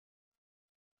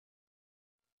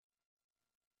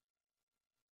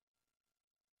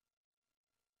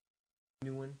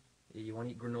New one. You want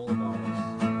to eat granola bars.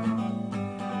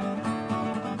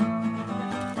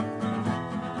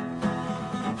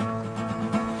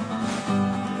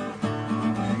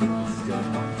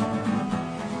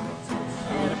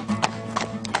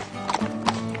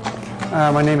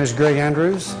 My name is Greg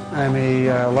Andrews. I'm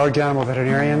a large animal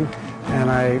veterinarian, and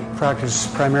I practice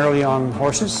primarily on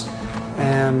horses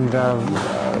and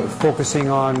focusing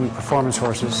on performance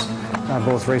horses,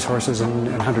 both race horses and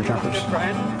hunter jumpers.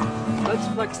 Brian, let's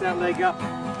flex that leg up.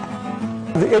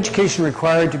 The education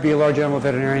required to be a large animal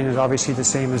veterinarian is obviously the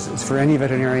same as for any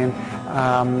veterinarian,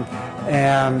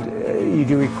 and you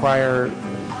do require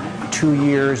 2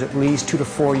 years, at least 2 to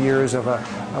 4 years of a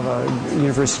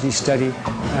university study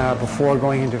before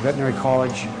going into veterinary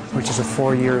college, which is a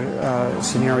 4-year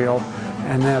scenario.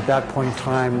 And then at that point in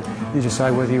time, you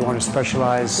decide whether you want to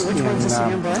specialize in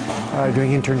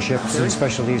doing internships and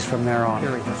specialties from there on.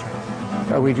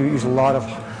 We do use a lot of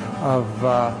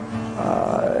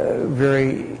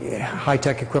very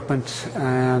high-tech equipment,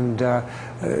 and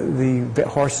the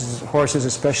horses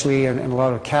especially, and a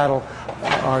lot of cattle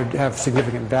have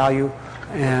significant value,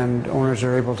 and owners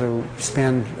are able to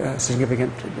spend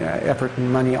significant effort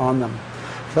and money on them.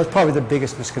 So that's probably the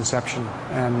biggest misconception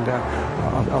and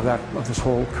of this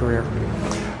whole career.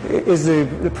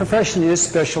 The profession is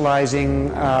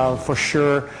specializing for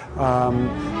sure.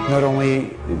 Not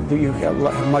only do you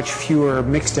have much fewer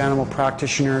mixed animal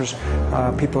practitioners,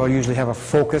 people usually have a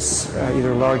focus,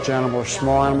 either large animal or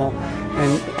small animal,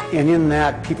 and in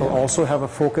that people also have a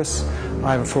focus.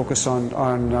 I have a focus on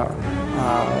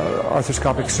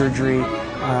arthroscopic surgery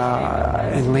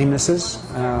and lamenesses.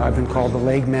 I've been called the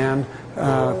leg man,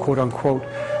 quote unquote.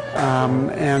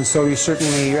 And so you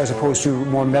certainly, as opposed to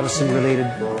more medicine-related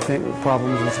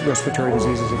problems with respiratory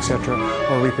diseases, etc.,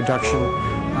 or reproduction.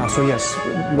 So yes,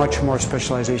 much more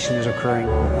specialization is occurring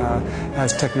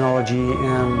as technology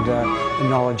and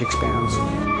knowledge expands.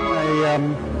 A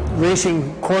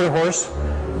racing quarter horse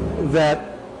that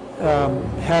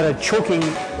had a choking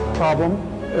problem,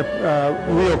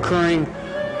 reoccurring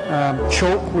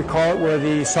choke, we call it, where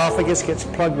the esophagus gets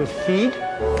plugged with feed.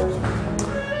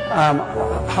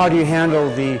 How do you handle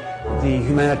the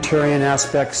humanitarian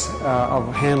aspects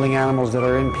of handling animals that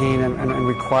are in pain and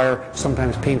require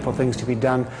sometimes painful things to be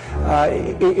done?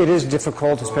 It is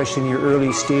difficult, especially in your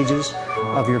early stages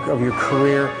of your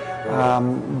career.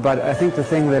 But I think the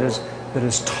thing that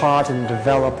is taught and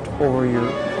developed over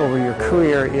your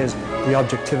career is the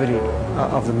objectivity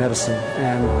of the medicine,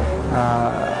 and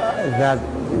that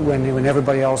when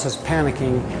everybody else is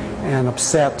panicking and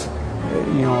upset,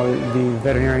 you know, the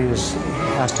veterinarian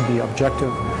has to be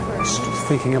objective,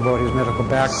 thinking about his medical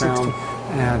background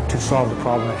and to solve the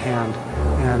problem at hand.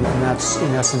 And that's,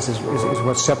 in essence, is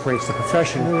what separates the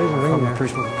profession from the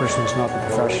person who's not the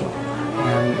professional.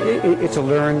 And it's a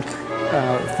learned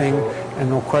thing, and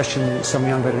no question some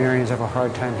young veterinarians have a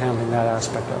hard time handling that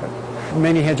aspect of it.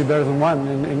 Many heads are better than one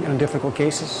in difficult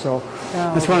cases, so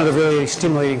that's one of the really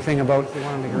stimulating thing about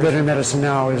veterinary medicine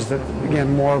now, is that,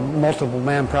 again, more multiple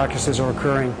man practices are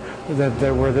occurring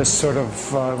where this sort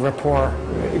of rapport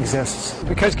exists.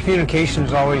 Because communication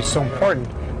is always so important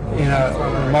in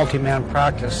a multi-man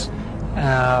practice,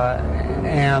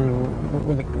 and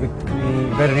the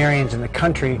veterinarians in the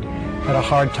country had a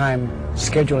hard time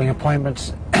scheduling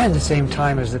appointments at the same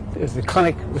time as the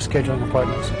clinic was scheduling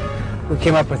appointments. We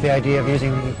came up with the idea of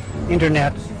using the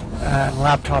internet and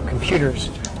laptop computers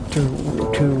to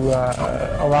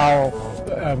allow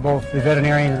both the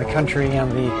veterinarian in the country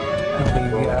and the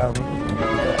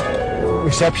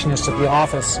receptionist at the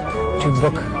office to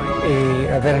book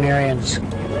a veterinarian's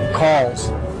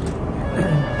calls.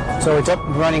 So it's up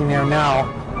and running there now,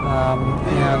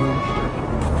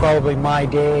 and probably my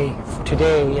day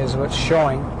today is what's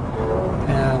showing.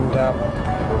 And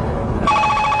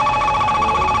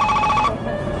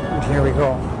here we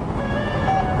go.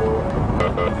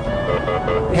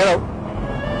 Hello.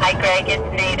 Hi, Greg. It's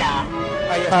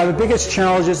Nada. The biggest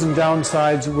challenges and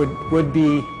downsides would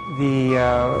be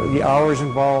the hours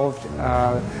involved.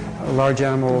 Large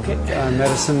animal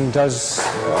medicine goes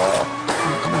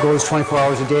 24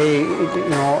 hours a day, you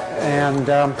know, and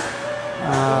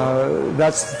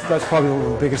that's probably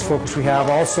the biggest focus we have.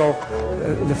 Also,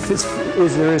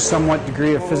 there is somewhat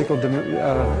degree of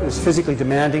is physically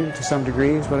demanding to some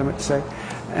degree, is what I meant to say,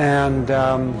 and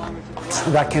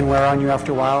that can wear on you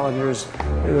after a while, and there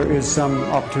is some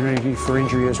opportunity for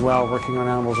injury as well working on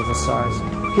animals of this size.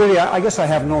 Really, I guess I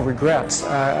have no regrets.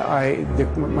 My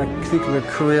particular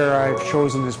career I've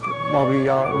chosen has probably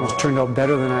almost turned out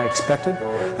better than I expected.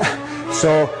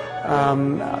 So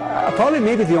probably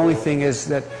maybe the only thing is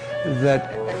that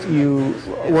that you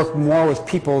work more with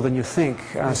people than you think.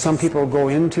 Some people go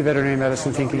into veterinary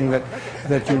medicine thinking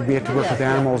that you'd be able to work with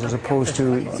animals as opposed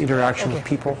to interaction with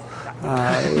people.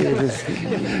 It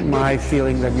is my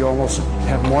feeling that you almost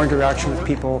have more interaction with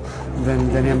people than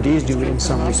MDs do in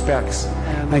some respects.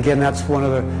 And again, that's one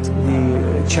of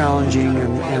the challenging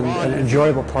and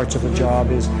enjoyable parts of the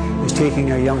job is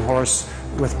taking a young horse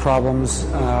with problems,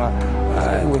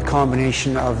 with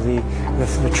combination of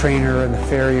the trainer and the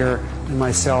farrier and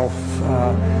myself,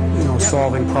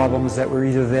 solving problems that were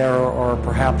either there or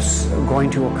perhaps going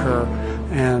to occur,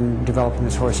 and developing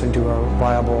this horse into a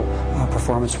viable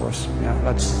performance horse. Yeah,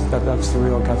 that's the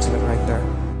real guts of it right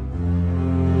there.